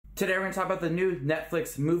Today we're going to talk about the new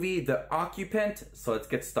Netflix movie, The Occupant, so let's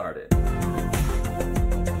get started.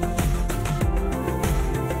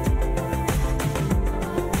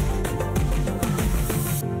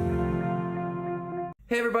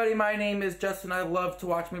 Hey everybody, my name is Justin. I love to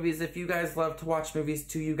watch movies. If you guys love to watch movies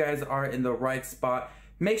too, you guys are in the right spot.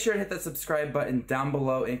 Make sure to hit that subscribe button down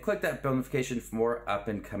below and click that bell notification for more up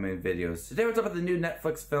and coming videos. Today we're talking about the new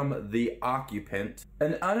Netflix film, The Occupant.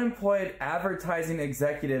 An unemployed advertising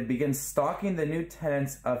executive begins stalking the new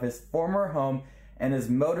tenants of his former home, and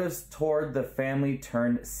his motives toward the family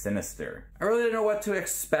turn sinister. I really didn't know what to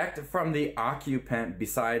expect from The Occupant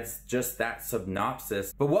besides just that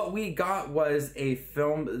synopsis, but what we got was a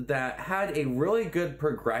film that had a really good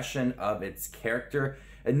progression of its character,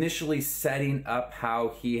 initially setting up how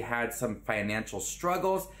he had some financial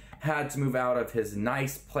struggles, had to move out of his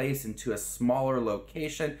nice place into a smaller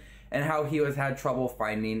location, and how he had trouble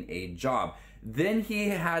finding a job. Then he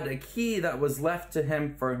had a key that was left to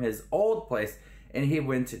him from his old place, and he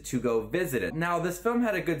went to go visit it. Now, this film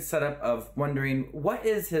had a good setup of wondering, what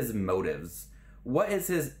is his motives? What is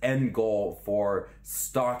his end goal for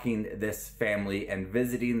stalking this family and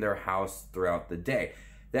visiting their house throughout the day?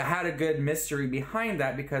 That had a good mystery behind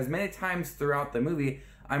that, because many times throughout the movie,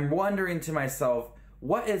 I'm wondering to myself,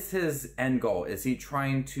 what is his end goal? Is he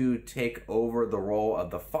trying to take over the role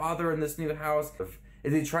of the father in this new house?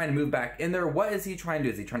 Is he trying to move back in there? What is he trying to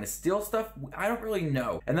do? Is he trying to steal stuff? I don't really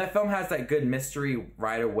know. And that film has that good mystery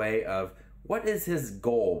right away of what is his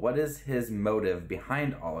goal? What is his motive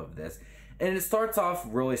behind all of this? And it starts off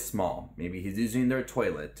really small. Maybe he's using their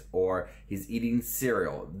toilet or he's eating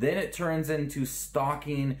cereal. Then it turns into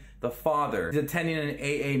stalking the father. He's attending an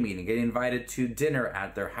AA meeting, getting invited to dinner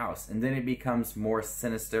at their house. And then it becomes more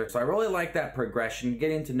sinister. So I really like that progression,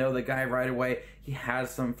 getting to know the guy right away. He has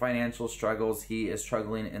some financial struggles. He is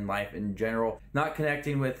struggling in life in general, not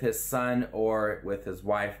connecting with his son or with his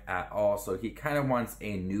wife at all. So he kind of wants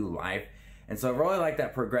a new life. And so I really like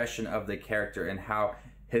that progression of the character and how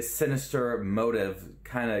his sinister motive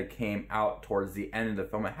kind of came out towards the end of the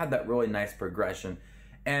film. It had that really nice progression.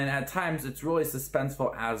 And at times it's really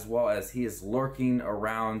suspenseful, as well as he is lurking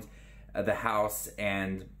around the house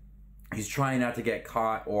and he's trying not to get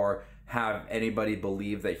caught or have anybody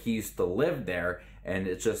believe that he used to live there, and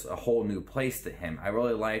it's just a whole new place to him. I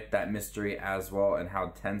really liked that mystery as well, and how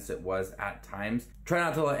tense it was at times. Try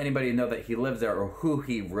not to let anybody know that he lives there or who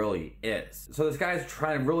he really is. So this guy's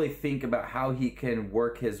trying to really think about how he can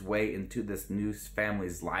work his way into this new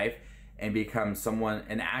family's life and become someone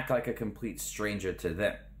and act like a complete stranger to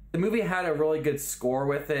them. The movie had a really good score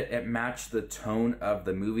with it. It matched the tone of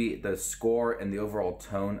the movie. The score and the overall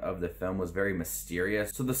tone of the film was very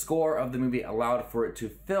mysterious. So the score of the movie allowed for it to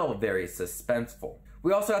feel very suspenseful.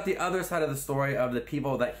 We also got the other side of the story of the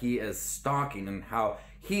people that he is stalking and how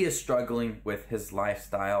he is struggling with his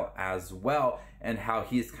lifestyle as well, and how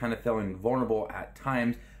he's kind of feeling vulnerable at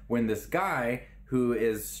times when this guy who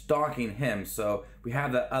is stalking him. So we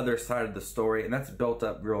have that other side of the story, and that's built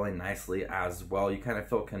up really nicely as well. You kind of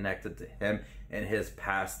feel connected to him and his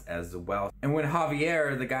past as well. And when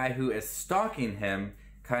Javier, the guy who is stalking him,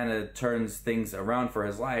 kind of turns things around for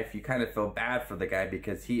his life, you kind of feel bad for the guy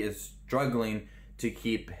because he is struggling to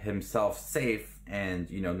keep himself safe and,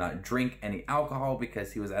 you know, not drink any alcohol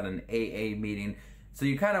because he was at an AA meeting. So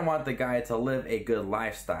you kind of want the guy to live a good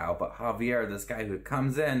lifestyle, but Javier, this guy who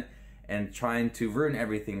comes in and trying to ruin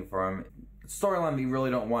everything for him, storyline we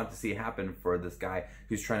really don't want to see happen for this guy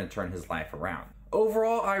who's trying to turn his life around.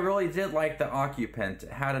 Overall, I really did like The Occupant.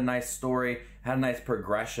 It had a nice story, had a nice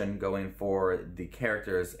progression going for the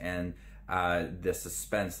characters and the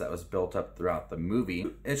suspense that was built up throughout the movie.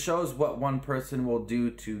 It shows what one person will do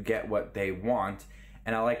to get what they want,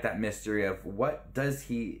 and I like that mystery of what does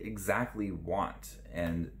he exactly want,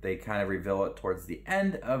 and they kind of reveal it towards the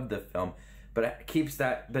end of the film. But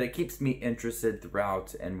it keeps me interested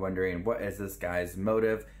throughout and wondering, what is this guy's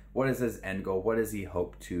motive? What is his end goal? What does he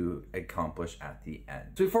hope to accomplish at the end?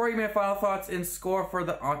 So before I give my final thoughts and score for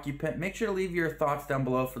The Occupant, make sure to leave your thoughts down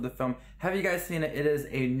below for the film. Have you guys seen it? It is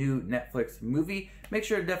a new Netflix movie. Make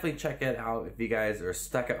sure to definitely check it out if you guys are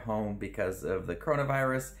stuck at home because of the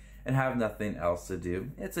coronavirus and have nothing else to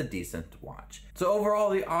do. It's a decent watch. So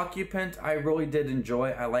overall, The Occupant, I really did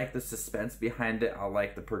enjoy. I like the suspense behind it. I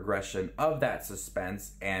like the progression of that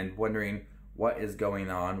suspense and wondering what is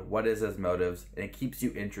going on, what is his motives, and it keeps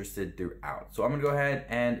you interested throughout. So I'm gonna go ahead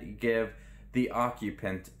and give The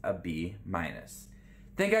Occupant a B-.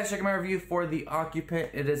 Thank you guys for checking my review for The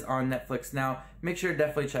Occupant. It is on Netflix now. Make sure to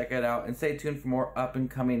definitely check it out and stay tuned for more up and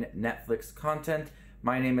coming Netflix content.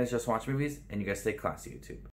 My name is Just Watch Movies, and you guys stay classy, YouTube.